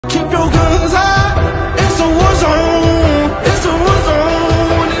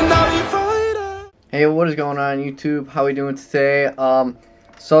Hey, what is going on YouTube? How we doing today?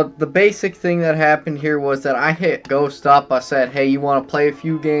 So the basic thing that happened here was that I hit Ghost up. I said, hey, you want to play a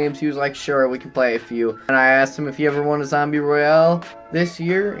few games? He was like, sure, we can play a few. And I asked him if he ever won a Zombie Royale this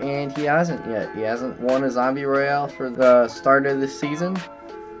year, and he hasn't yet. He hasn't won a Zombie Royale for the start of this season.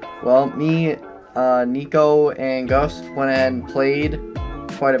 Well, me, Nico, and Ghost went ahead and played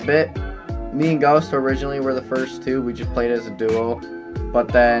quite a bit. Me and Ghost originally were the first two. We just played as a duo. But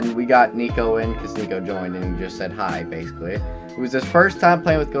then we got Nico in because Nico joined and he just said hi, basically. It was his first time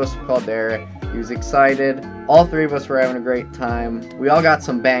playing with GhostOfCladera. He was excited. All three of us were having a great time. We all got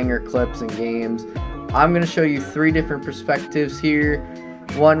some banger clips and games. I'm going to show you three different perspectives here.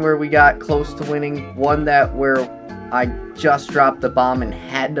 One where we got close to winning. One where I just dropped the bomb and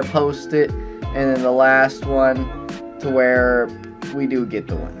had to post it. And then the last one to where we do get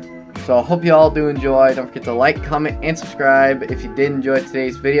the win. So I hope you all do enjoy. Don't forget to like, comment, and subscribe if you did enjoy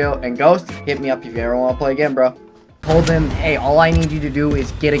today's video. And Ghost, hit me up if you ever want to play again, bro. Told him, hey, all I need you to do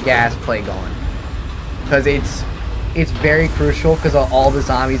is get a gas play going. Because it's very crucial because of all the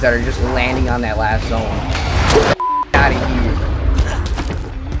zombies that are just landing on that last zone. Out of here.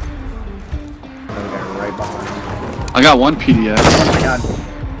 Right behind. I got one PDS. Oh my god.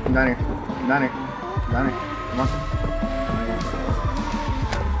 I'm down here. I'm down here. I'm down here. Come on.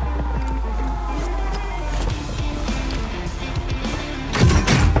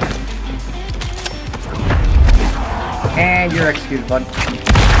 And you're executed, bud.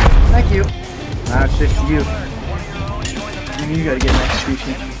 Thank you. Now it's just you. You gotta get an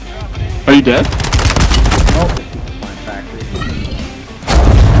execution. Are you dead? Nope.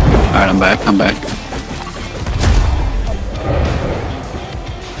 Alright, I'm back. I'm back.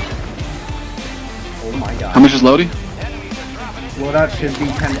 Oh my god. How much is loading? Loadout should be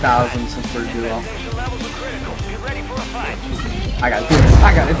 10,000 since we're duo. I got a dip.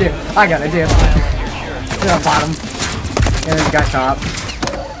 I got a dip. I got a dip. To the bottom. And then got top.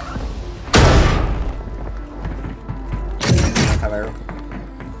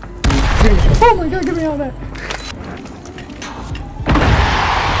 Oh my god, get me out of that!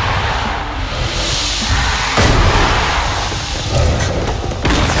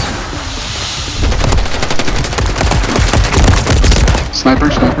 Sniper,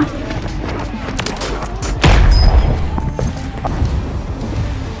 sniper.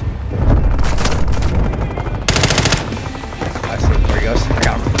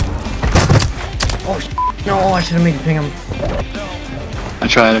 No, I should have made you ping him. I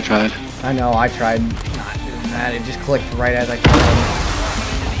tried. I know, I tried not doing that. It just clicked right as I killed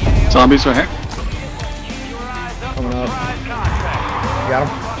him. Zombies right here. Coming up. You got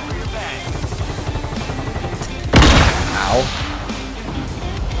him? Ow.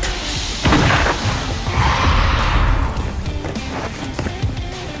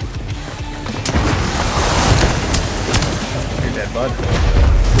 You're dead, bud.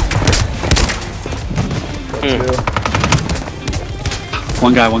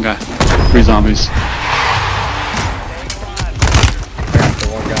 One guy. 3 zombies. I got the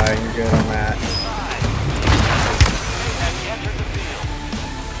one guy, you're good on that.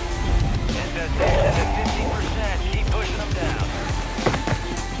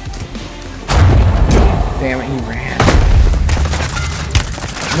 Damn it, he ran.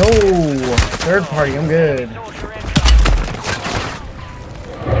 No! Third party, I'm good.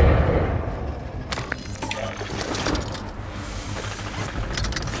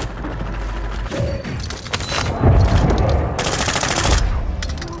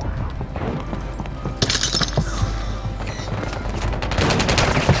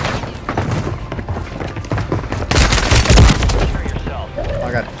 I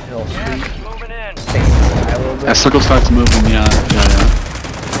got to kill street. That circle starts moving, yeah.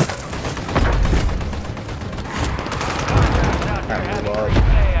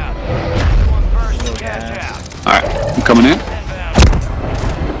 Alright, I'm coming in.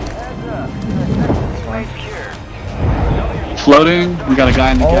 Floating, we got a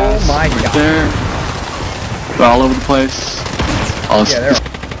guy in the gas. Oh my god. There. They're all over the place.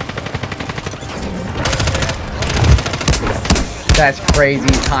 That's crazy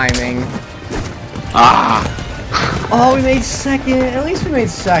timing. Ah! Oh, we made second. At least we made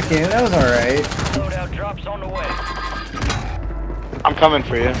second. That was alright. Loadout drops on the way. I'm coming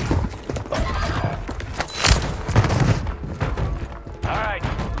for you. Alright,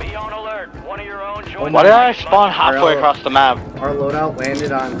 be on alert. One of your own join. Why did I spawn halfway across the map? Our loadout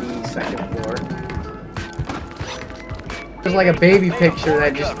landed on the second floor. There's like a baby picture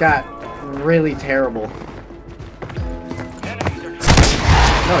that just got really terrible.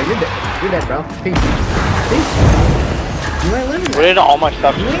 No, you're dead. You're dead, bro. Peace. Peace. You might live in there. Where did all my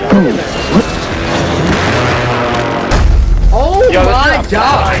stuff go? You might live in there. Oh Yo, my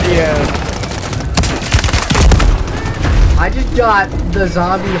god! I just got the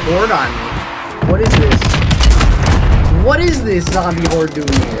zombie horde on me. What is this? What is this zombie horde doing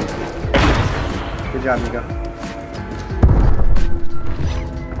here? Good job, Nico.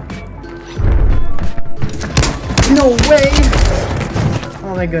 No way!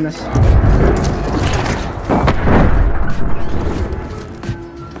 Oh my goodness.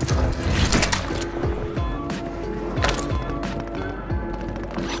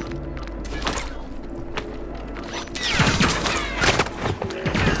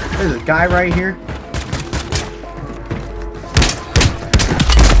 There's a guy right here.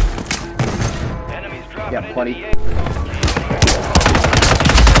 Yeah, buddy.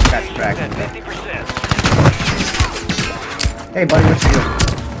 That's track. Hey, buddy, what you doing?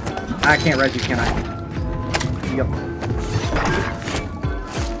 I can't res you, can I? Yep.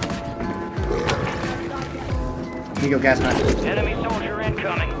 Here you go, gas mask. Enemy soldier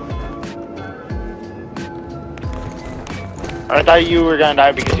incoming. I thought you were gonna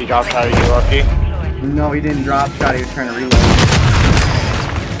die because you dropped out of you, Lucky. No, he didn't drop shot, he was trying to reload.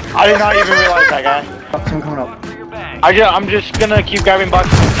 I did not even realize that guy. Oh, someone coming up. I'm just gonna keep grabbing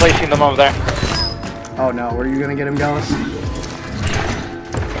boxes and placing them over there. Oh no, were you gonna get him, Ghost?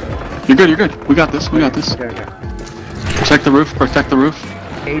 You're good, you're good. We got this, we got this. Okay, okay. Protect the roof, protect the roof.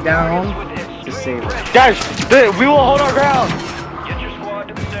 A down to save it. Guys, we will hold our ground. Get your squad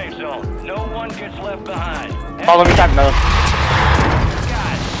to the safe zone. No one gets left behind. Oh, let me tap another.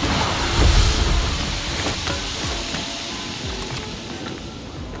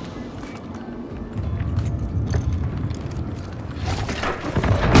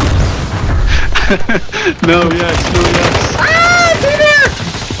 No, yes, no, yes. Ah, see there!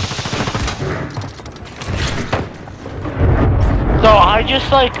 So I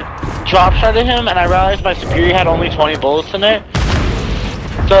just like drop shotted him and I realized my superior had only 20 bullets in it.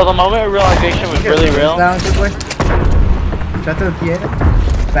 So the moment of realization was really real. Down, good boy. Shut the Pieta.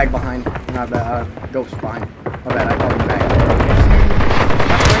 Bag behind. Not bad. Ghost behind. My bad, I called him back.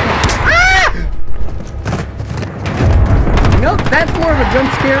 Ah! You know, that's more of a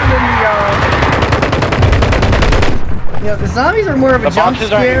jump scare than the, you know, the zombies are more of a jump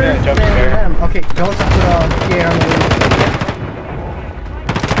scare than them. Okay, Ghost put a PA on the window.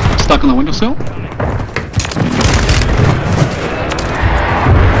 Stuck on the windowsill?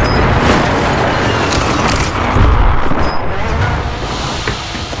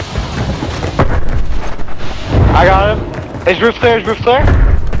 I got him. Is roof clear? Is roof clear?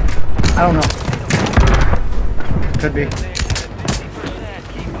 I don't know. Could be.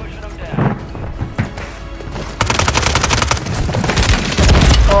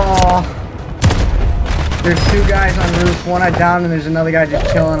 Oh. There's two guys on roof. One I downed and there's another guy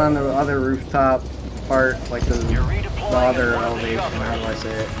just chilling on the other rooftop part. Like the other elevation. How do I say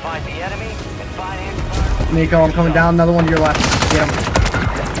it? Find the enemy and find Nico, I'm coming down. Another one to your left. Get him.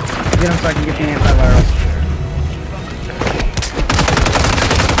 Get him so I can get the antivirals.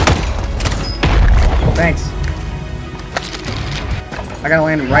 Thanks. I gotta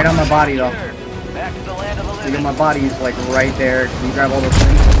land right on my body though. back to the land of the Look living. at my body is like right there. Can you grab all those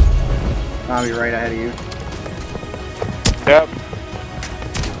things? I'll be right ahead of you. Yep.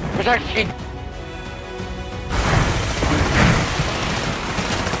 Protect me.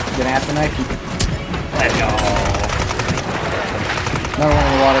 Gonna have to knife you. Let's go. Another one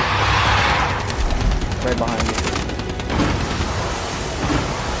in the water. Right behind you.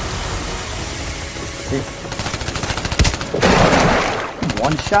 See?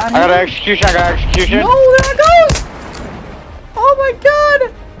 One shot. I got an execution. I got execution. No, there it goes! Oh my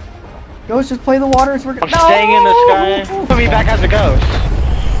god! Ghost, just play the water. It's working. I'm staying in the sky. Put me back as a ghost.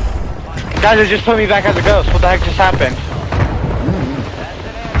 Guys, it just put me back as a ghost. What the heck just happened?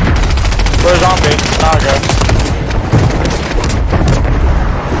 We're a zombie, not a ghost.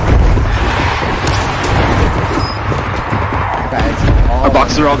 Guys, Our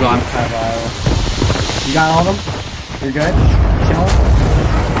boxes are all gone. You got all of them? You're good? Chilling?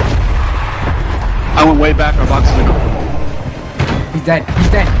 I went way back, our boxes are gone. He's dead. He's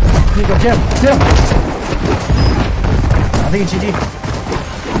dead. Here you go, Jim. Jim! I think it's GG.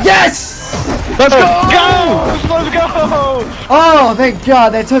 Yes! Let's go! Let's go! Oh, thank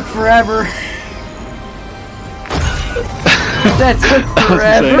God. That took forever. That took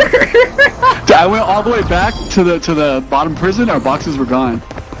forever. I went all the way back to the bottom prison. Our boxes were gone.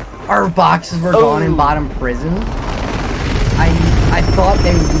 Our boxes were gone in bottom prison. I thought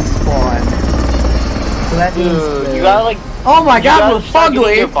they would respawn. So that means You gotta like. oh my God, we're start getting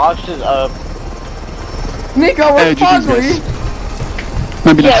fugly. your boxes up. Nico, we're Hey, GG's fugly. guys.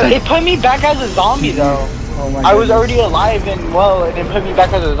 Maybe Yeah, next it put me back as a zombie though. Oh my I was goodness. already alive and well, and it put me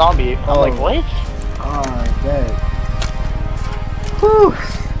back as a zombie. I'm like, what? Alright, whew.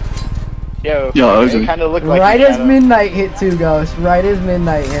 Yo, it kind of looked like Right you, as Shadow. midnight hit too, Ghost. Right as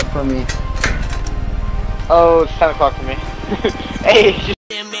midnight hit for me. Oh, it's 10 o'clock for me. Hey, it's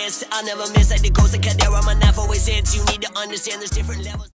just I never miss like the ghost of Cadera. My knife always hits. You need to understand there's different levels.